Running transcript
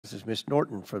This is Ms.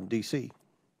 Norton from D.C.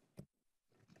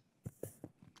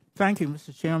 Thank you,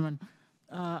 Mr. Chairman.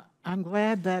 I'm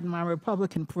glad that my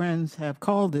Republican friends have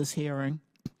called this hearing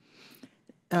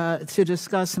to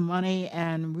discuss money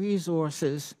and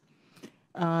resources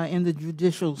in the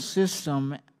judicial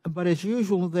system. But as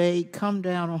usual, they come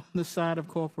down on the side of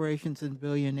corporations and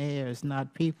billionaires,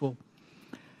 not people.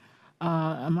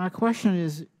 My question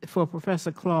is for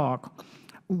Professor Clark.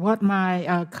 What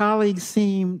my colleagues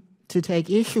seem to take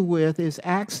issue with is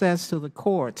access to the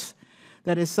courts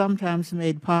that is sometimes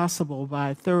made possible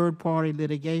by third-party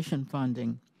litigation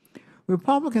funding.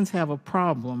 Republicans have a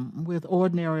problem with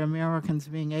ordinary Americans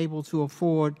being able to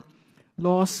afford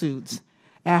lawsuits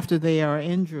after they are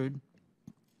injured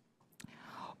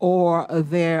or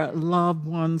their loved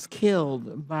ones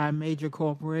killed by major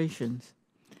corporations.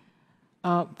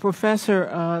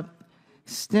 Professor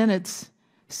Stenitz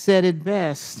said it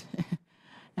best,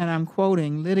 and I'm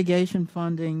quoting, "Litigation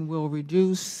funding will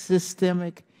reduce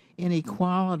systemic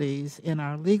inequalities in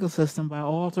our legal system by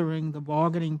altering the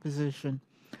bargaining position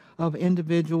of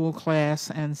individual,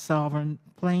 class, and sovereign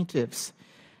plaintiffs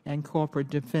and corporate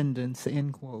defendants,"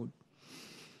 end quote.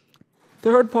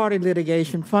 Third-party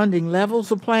litigation funding levels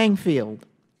the playing field.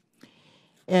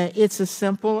 It's as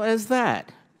simple as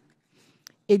that.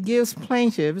 It gives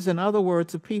plaintiffs, in other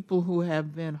words, the people who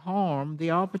have been harmed,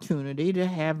 the opportunity to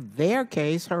have their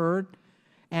case heard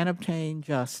and obtain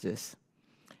justice.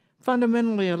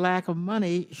 Fundamentally, a lack of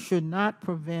money should not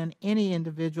prevent any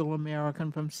individual American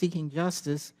from seeking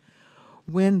justice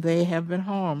when they have been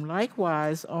harmed.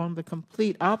 Likewise, on the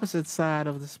complete opposite side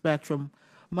of the spectrum,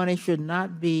 money should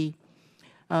not be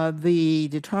the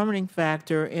determining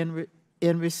factor in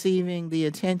receiving the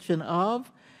attention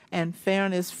of and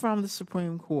fairness from the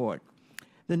Supreme Court.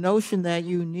 The notion that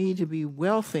you need to be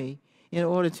wealthy in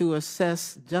order to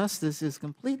assess justice is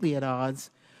completely at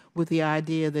odds with the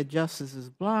idea that justice is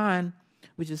blind,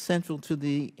 which is central to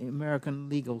the American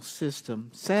legal system.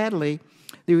 Sadly,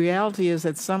 the reality is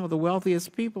that some of the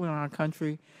wealthiest people in our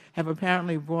country have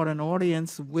apparently brought an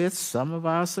audience with some of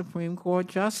our Supreme Court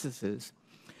justices.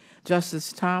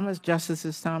 Justices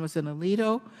Thomas and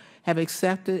Alito have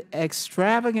accepted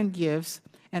extravagant gifts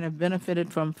and have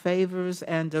benefited from favors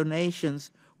and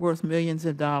donations worth millions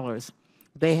of dollars.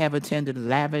 They have attended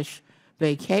lavish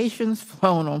vacations,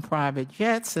 flown on private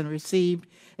jets, and received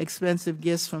expensive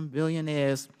gifts from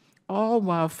billionaires, all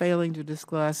while failing to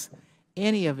discuss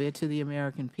any of it to the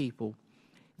American people.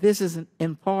 This is,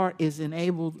 in part, is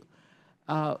enabled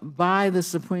by the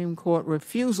Supreme Court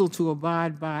refusal to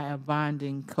abide by a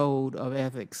binding code of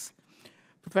ethics.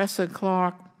 Professor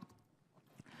Clark,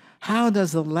 how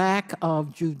does the lack of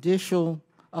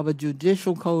a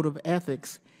judicial code of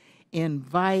ethics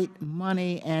invite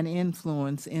money and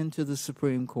influence into the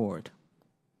Supreme Court?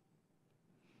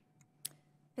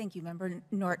 Thank you, Member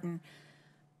Norton.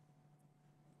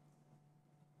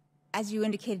 As you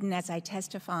indicated and as I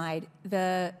testified,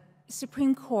 the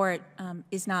Supreme Court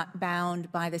is not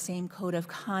bound by the same code of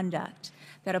conduct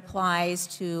that applies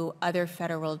to other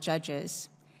federal judges.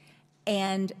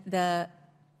 And the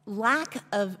lack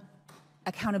of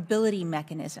accountability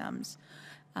mechanisms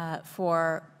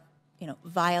for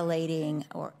violating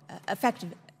or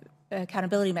effective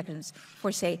accountability mechanisms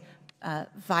for, say,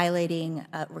 violating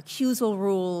recusal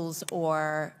rules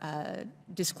or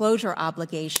disclosure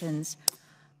obligations,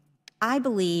 I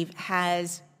believe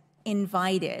has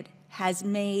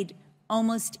made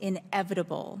almost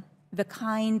inevitable the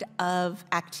kind of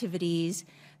activities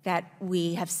that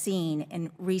we have seen in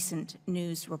recent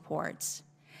news reports.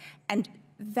 And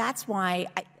that's why,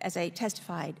 as I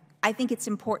testified, I think it's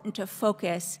important to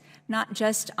focus not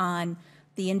just on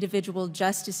the individual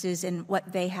justices and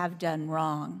what they have done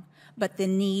wrong, but the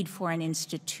need for an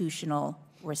institutional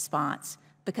response.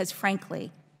 Because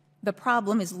frankly, the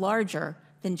problem is larger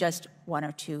than just one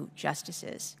or two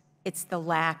justices. It's the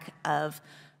lack of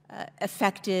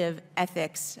effective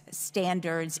ethics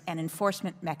standards and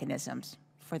enforcement mechanisms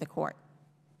for the court.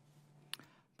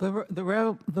 The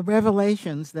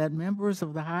revelations that members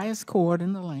of the highest court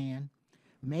in the land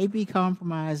may be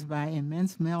compromised by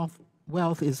immense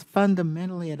wealth is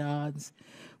fundamentally at odds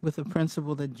with the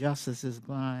principle that justice is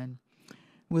blind.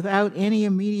 Without any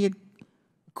immediate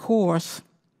course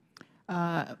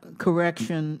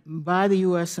correction by the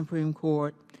U.S. Supreme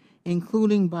Court,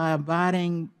 including by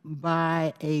abiding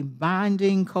by a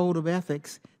binding code of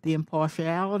ethics, the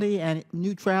impartiality and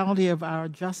neutrality of our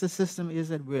justice system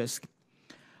is at risk.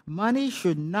 Money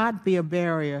should not be a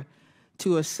barrier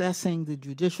to assessing the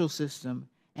judicial system,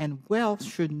 and wealth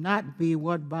should not be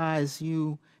what buys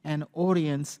you an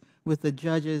audience with the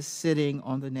judges sitting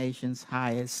on the nation's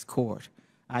highest court.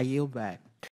 I yield back.